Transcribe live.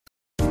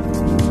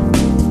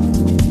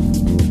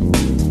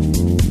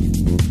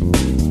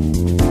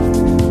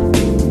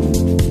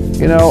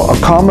You know, a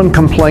common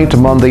complaint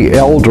among the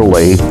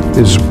elderly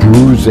is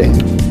bruising.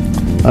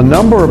 A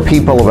number of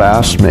people have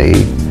asked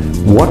me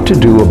what to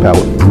do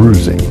about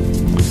bruising.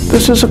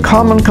 This is a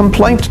common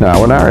complaint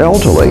now in our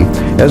elderly.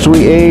 As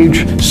we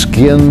age,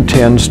 skin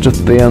tends to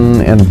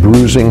thin and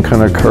bruising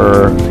can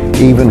occur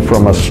even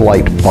from a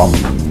slight bump.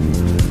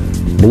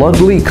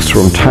 Blood leaks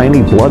from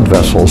tiny blood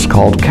vessels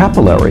called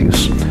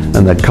capillaries,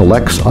 and that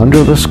collects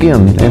under the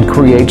skin and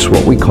creates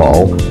what we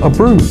call a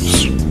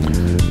bruise.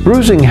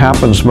 Bruising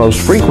happens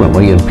most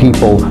frequently in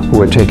people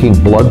who are taking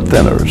blood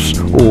thinners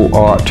or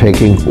are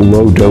taking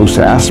low-dose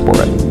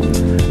aspirin.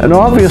 An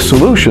obvious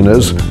solution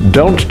is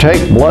don't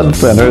take blood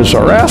thinners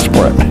or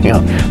aspirin.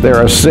 There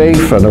are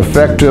safe and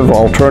effective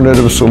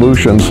alternative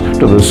solutions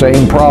to the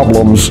same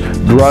problems.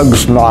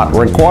 Drugs not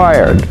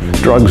required.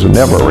 Drugs are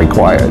never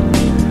required.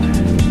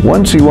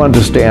 Once you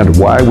understand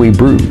why we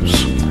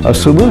bruise, a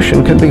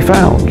solution can be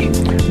found.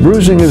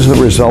 Bruising is the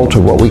result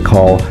of what we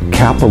call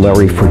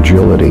capillary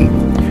fragility.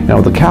 Now,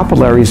 the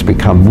capillaries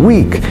become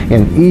weak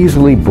and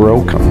easily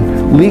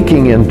broken,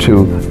 leaking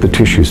into the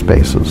tissue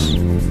spaces.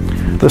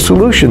 The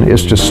solution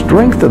is to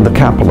strengthen the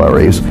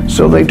capillaries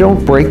so they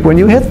don't break when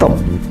you hit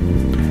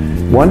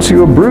them. Once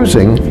you are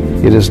bruising,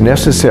 it is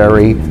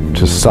necessary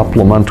to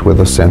supplement with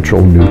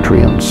essential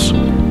nutrients.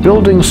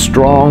 Building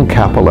strong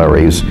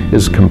capillaries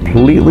is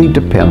completely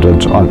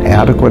dependent on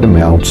adequate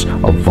amounts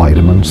of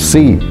vitamin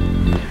C.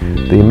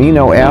 The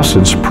amino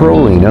acids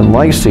proline and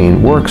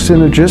lysine work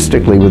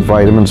synergistically with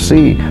vitamin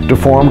C to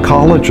form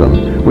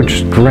collagen, which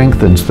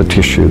strengthens the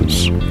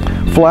tissues.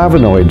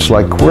 Flavonoids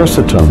like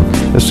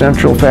quercetin,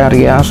 essential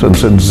fatty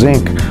acids, and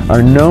zinc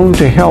are known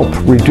to help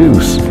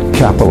reduce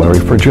capillary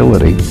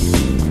fragility.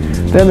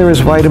 Then there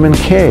is vitamin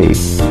K.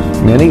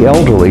 Many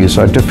elderlies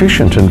are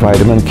deficient in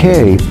vitamin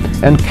K,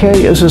 and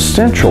K is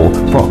essential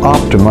for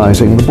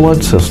optimizing the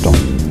blood system.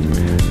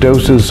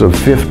 Doses of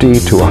 50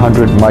 to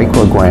 100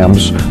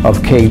 micrograms of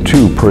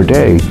K2 per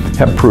day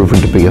have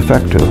proven to be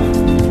effective.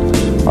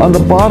 On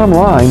the bottom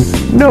line,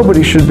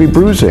 nobody should be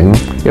bruising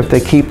if they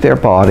keep their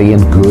body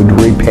in good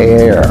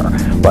repair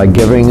by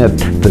giving it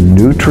the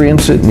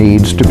nutrients it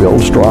needs to build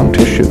strong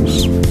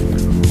tissues.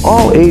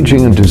 All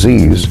aging and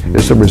disease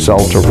is the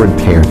result of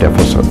repair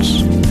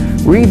deficits.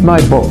 Read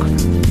my book,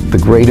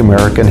 The Great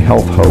American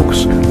Health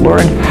Hoax.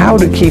 Learn how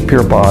to keep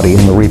your body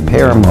in the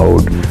repair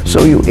mode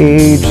so you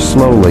age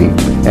slowly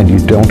and you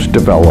don't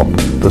develop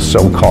the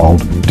so-called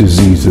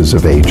diseases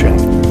of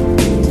aging.